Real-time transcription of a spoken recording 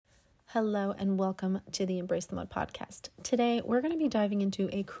Hello and welcome to the Embrace the Mud podcast. Today, we're going to be diving into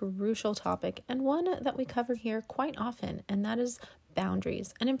a crucial topic and one that we cover here quite often, and that is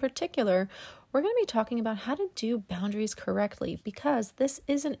boundaries. And in particular, we're going to be talking about how to do boundaries correctly because this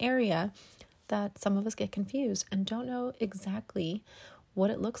is an area that some of us get confused and don't know exactly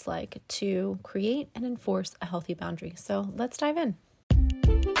what it looks like to create and enforce a healthy boundary. So let's dive in.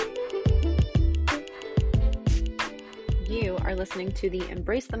 You are listening to the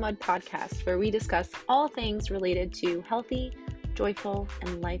Embrace the Mud podcast, where we discuss all things related to healthy, joyful,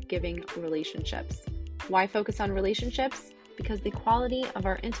 and life-giving relationships. Why focus on relationships? Because the quality of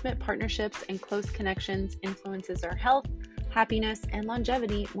our intimate partnerships and close connections influences our health, happiness, and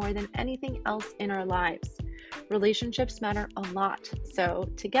longevity more than anything else in our lives. Relationships matter a lot. So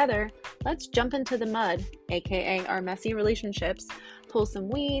together, let's jump into the mud, aka our messy relationships, pull some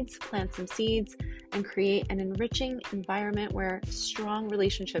weeds, plant some seeds, and create an enriching environment where strong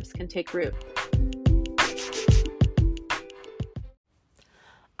relationships can take root.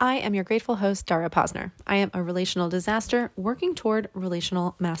 I am your grateful host, Dara Posner. I am a relational disaster working toward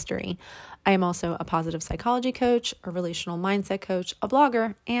relational mastery. I am also a positive psychology coach, a relational mindset coach, a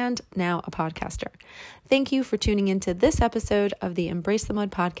blogger, and now a podcaster. Thank you for tuning into this episode of the Embrace the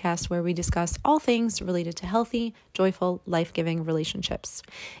Mud podcast, where we discuss all things related to healthy, joyful, life-giving relationships.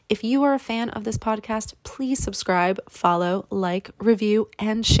 If you are a fan of this podcast, please subscribe, follow, like, review,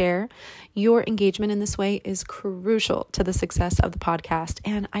 and share. Your engagement in this way is crucial to the success of the podcast,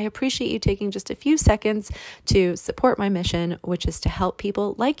 and I appreciate you taking just a few seconds to support my mission, which is to help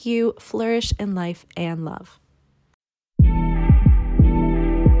people like you flourish in life and love.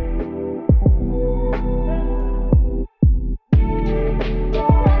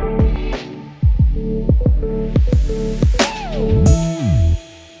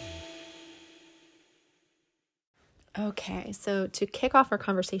 Okay, so to kick off our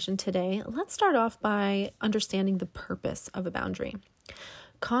conversation today, let's start off by understanding the purpose of a boundary.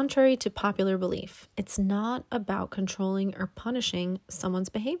 Contrary to popular belief, it's not about controlling or punishing someone's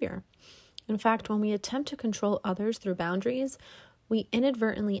behavior. In fact, when we attempt to control others through boundaries, we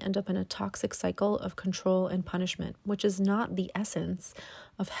inadvertently end up in a toxic cycle of control and punishment, which is not the essence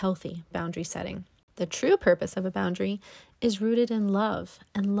of healthy boundary setting. The true purpose of a boundary is rooted in love,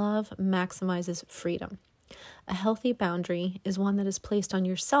 and love maximizes freedom. A healthy boundary is one that is placed on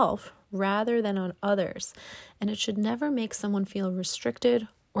yourself rather than on others, and it should never make someone feel restricted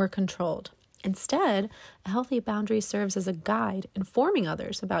or controlled. Instead, a healthy boundary serves as a guide informing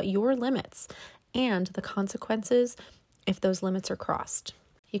others about your limits and the consequences if those limits are crossed.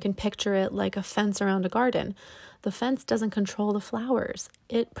 You can picture it like a fence around a garden. The fence doesn't control the flowers,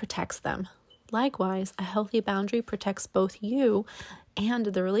 it protects them. Likewise, a healthy boundary protects both you and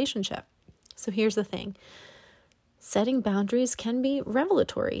the relationship. So here's the thing. Setting boundaries can be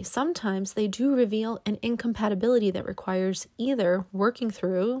revelatory. Sometimes they do reveal an incompatibility that requires either working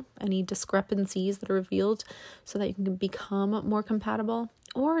through any discrepancies that are revealed so that you can become more compatible,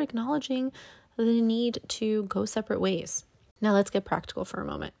 or acknowledging the need to go separate ways. Now let's get practical for a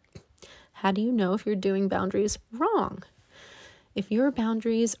moment. How do you know if you're doing boundaries wrong? If your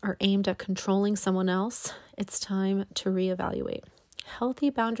boundaries are aimed at controlling someone else, it's time to reevaluate. Healthy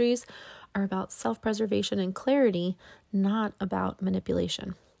boundaries are about self-preservation and clarity, not about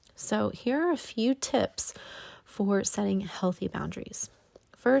manipulation. So here are a few tips for setting healthy boundaries.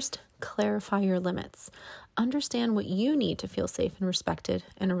 First, clarify your limits. Understand what you need to feel safe and respected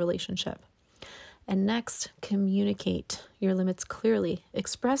in a relationship. And next, communicate your limits clearly.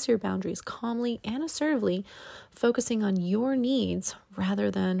 Express your boundaries calmly and assertively, focusing on your needs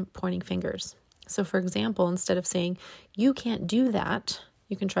rather than pointing fingers. So for example, instead of saying, "You can't do that,"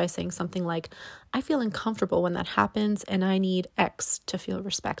 you can try saying something like, "I feel uncomfortable when that happens and I need X to feel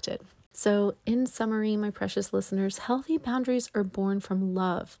respected." So in summary, my precious listeners, healthy boundaries are born from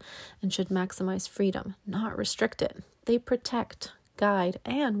love and should maximize freedom, not restrict it. They protect, guide,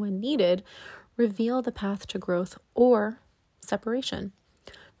 and when needed, reveal the path to growth or separation.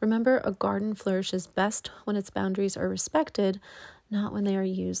 Remember, a garden flourishes best when its boundaries are respected, not when they are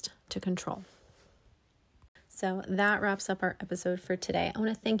used to control. So that wraps up our episode for today. I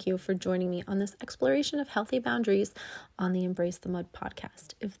want to thank you for joining me on this exploration of healthy boundaries on the Embrace the Mud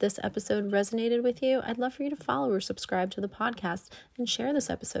podcast. If this episode resonated with you, I'd love for you to follow or subscribe to the podcast and share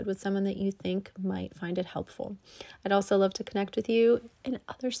this episode with someone that you think might find it helpful. I'd also love to connect with you in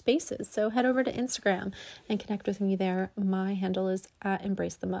other spaces. So head over to Instagram and connect with me there. My handle is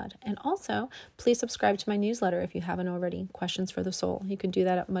 @EmbraceTheMud. And also, please subscribe to my newsletter if you haven't already, Questions for the Soul. You can do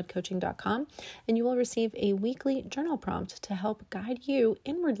that at mudcoaching.com, and you will receive a weekly journal prompt to help guide you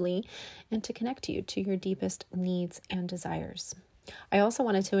inwardly and to connect you to your deepest needs and desires. I also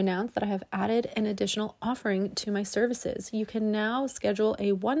wanted to announce that I have added an additional offering to my services. You can now schedule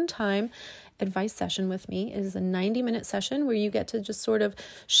a one-time advice session with me. It is a 90-minute session where you get to just sort of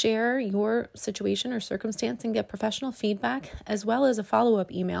share your situation or circumstance and get professional feedback, as well as a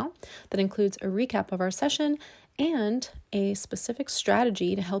follow-up email that includes a recap of our session and a specific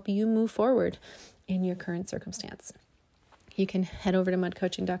strategy to help you move forward in your current circumstance. You can head over to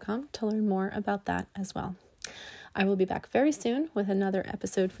mudcoaching.com to learn more about that as well. I will be back very soon with another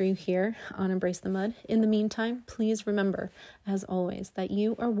episode for you here on Embrace the Mud. In the meantime, please remember, as always, that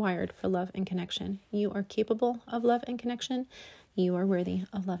you are wired for love and connection. You are capable of love and connection. You are worthy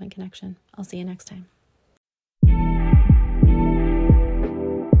of love and connection. I'll see you next time.